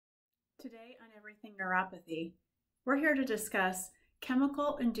Today on Everything Neuropathy, we're here to discuss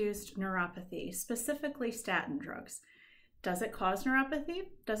chemical-induced neuropathy, specifically statin drugs. Does it cause neuropathy?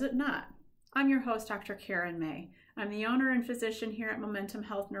 Does it not? I'm your host, Dr. Karen May. I'm the owner and physician here at Momentum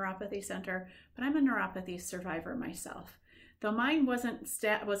Health Neuropathy Center, but I'm a neuropathy survivor myself. Though mine wasn't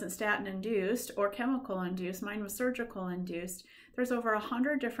statin-induced or chemical-induced, mine was surgical-induced, there's over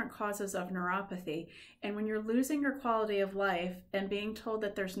 100 different causes of neuropathy. And when you're losing your quality of life and being told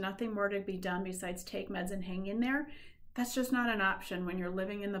that there's nothing more to be done besides take meds and hang in there, that's just not an option when you're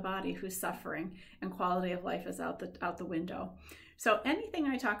living in the body who's suffering and quality of life is out the window. So anything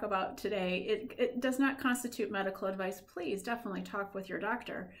I talk about today, it does not constitute medical advice. Please definitely talk with your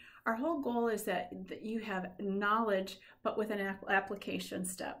doctor. Our whole goal is that you have knowledge, but with an application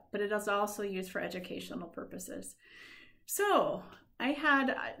step, but it is also used for educational purposes. So I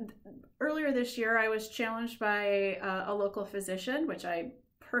had, earlier this year, I was challenged by a local physician, which I'm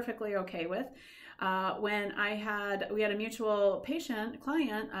perfectly okay with. When we had a mutual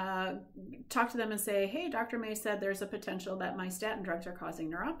client, talk to them and say, hey, Dr. May said there's a potential that my statin drugs are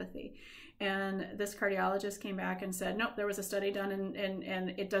causing neuropathy. And this cardiologist came back and said, nope, there was a study done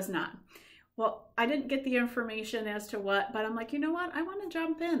and it does not. Well, I didn't get the information as to what, but I'm like, you know what? I want to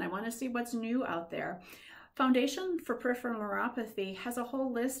jump in. I want to see what's new out there. Foundation for Peripheral Neuropathy has a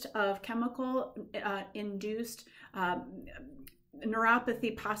whole list of chemical-induced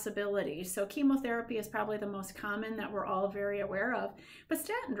neuropathy possibilities. So chemotherapy is probably the most common that we're all very aware of, but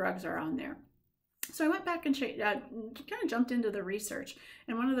statin drugs are on there. So I went back and kind of jumped into the research.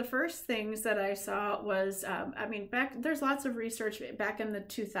 And one of the first things that I saw was, there's lots of research back in the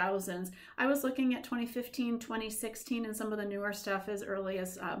 2000s. I was looking at 2015, 2016, and some of the newer stuff as early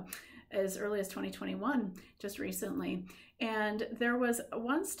as 2021, just recently. And there was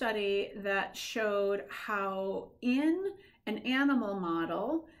one study that showed how in an animal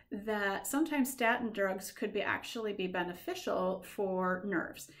model that sometimes statin drugs could actually be beneficial for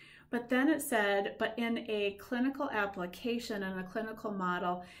nerves. But then it said, but in a clinical application and a clinical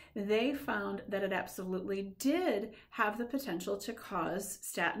model, they found that it absolutely did have the potential to cause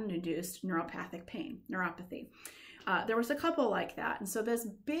statin-induced neuropathic pain, neuropathy. There was a couple like that. And so this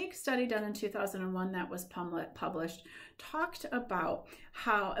big study done in 2001 that was published talked about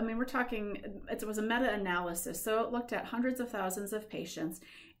how, it was a meta-analysis. So it looked at hundreds of thousands of patients,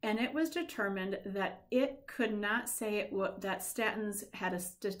 and it was determined that it could not say that statins had a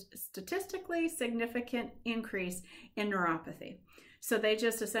statistically significant increase in neuropathy. So they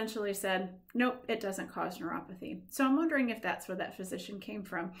just essentially said, nope, it doesn't cause neuropathy. So I'm wondering if that's where that physician came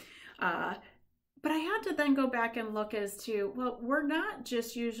from. But I had to then go back and look as to, well, we're not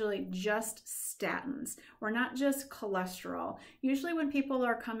usually just statins. We're not just cholesterol. Usually when people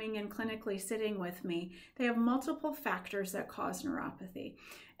are coming in clinically sitting with me, they have multiple factors that cause neuropathy.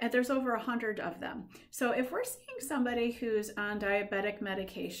 And there's over 100 of them. So if we're seeing somebody who's on diabetic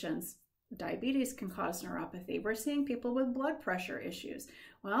medications, diabetes can cause neuropathy. We're seeing people with blood pressure issues.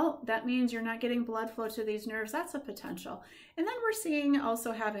 Well, that means you're not getting blood flow to these nerves. That's a potential. And then we're seeing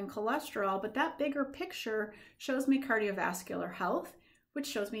also having cholesterol, but that bigger picture shows me cardiovascular health, which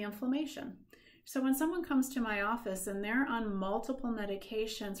shows me inflammation. So when someone comes to my office and they're on multiple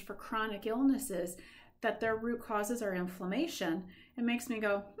medications for chronic illnesses, that their root causes are inflammation, it makes me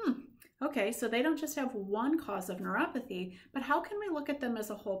go, okay, so they don't just have one cause of neuropathy, but how can we look at them as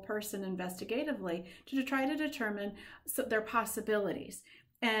a whole person investigatively to try to determine their possibilities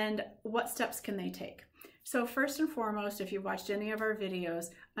and what steps can they take? So first and foremost, if you've watched any of our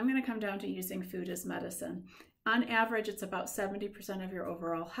videos, I'm going to come down to using food as medicine. On average, it's about 70% of your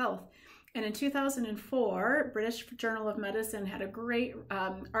overall health. And in 2004, British Journal of Medicine had a great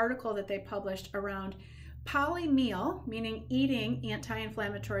article that they published around polymeal, meaning eating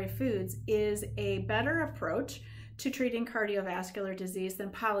anti-inflammatory foods, is a better approach to treating cardiovascular disease than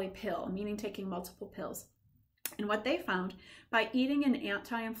polypill, meaning taking multiple pills. And what they found, by eating an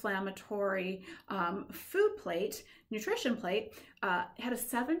anti-inflammatory food plate, nutrition plate, had a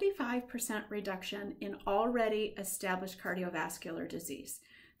 75% reduction in already established cardiovascular disease.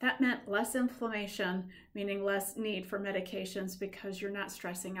 That meant less inflammation, meaning less need for medications because you're not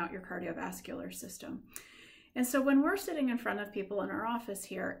stressing out your cardiovascular system. And so when we're sitting in front of people in our office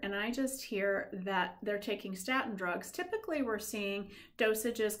here, and I just hear that they're taking statin drugs, typically we're seeing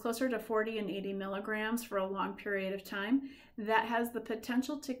dosages closer to 40 and 80 milligrams for a long period of time that has the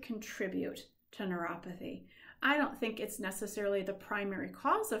potential to contribute to neuropathy. I don't think it's necessarily the primary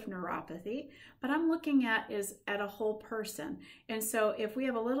cause of neuropathy, but I'm looking at a whole person. And so if we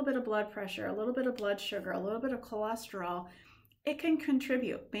have a little bit of blood pressure, a little bit of blood sugar, a little bit of cholesterol, It can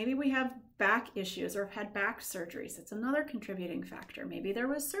contribute. Maybe we have back issues or have had back surgeries. It's another contributing factor. Maybe there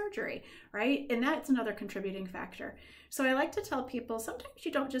was surgery, right? And that's another contributing factor. So I like to tell people sometimes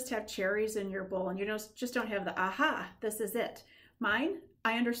you don't just have cherries in your bowl and you just don't have the aha, this is it. Mine,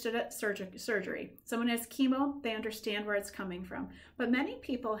 I understood it, surgery. Someone has chemo, they understand where it's coming from. But many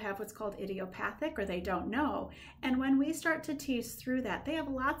people have what's called idiopathic, or they don't know. And when we start to tease through that, they have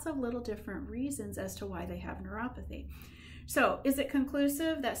lots of little different reasons as to why they have neuropathy. So is it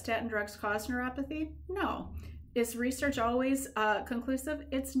conclusive that statin drugs cause neuropathy? No. Is research always conclusive?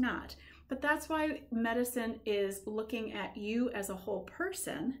 It's not. But that's why medicine is looking at you as a whole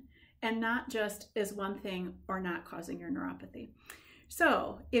person and not just as one thing or not causing your neuropathy.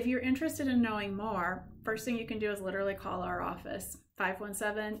 So if you're interested in knowing more, first thing you can do is literally call our office,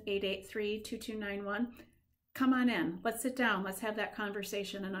 517-883-2291. Come on in. Let's sit down. Let's have that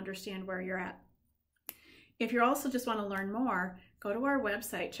conversation and understand where you're at. If you also just want to learn more, go to our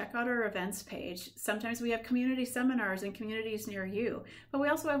website, check out our events page. Sometimes we have community seminars in communities near you, but we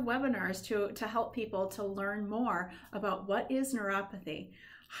also have webinars to help people to learn more about what is neuropathy.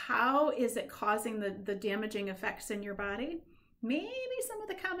 How is it causing the damaging effects in your body? Maybe some of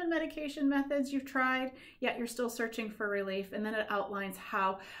the common medication methods you've tried, yet you're still searching for relief. And then it outlines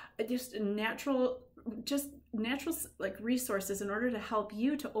how just natural like resources in order to help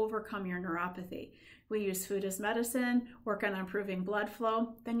you to overcome your neuropathy. We use food as medicine, work on improving blood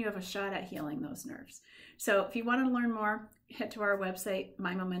flow, then you have a shot at healing those nerves. So if you want to learn more, head to our website,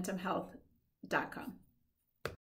 mymomentumhealth.com.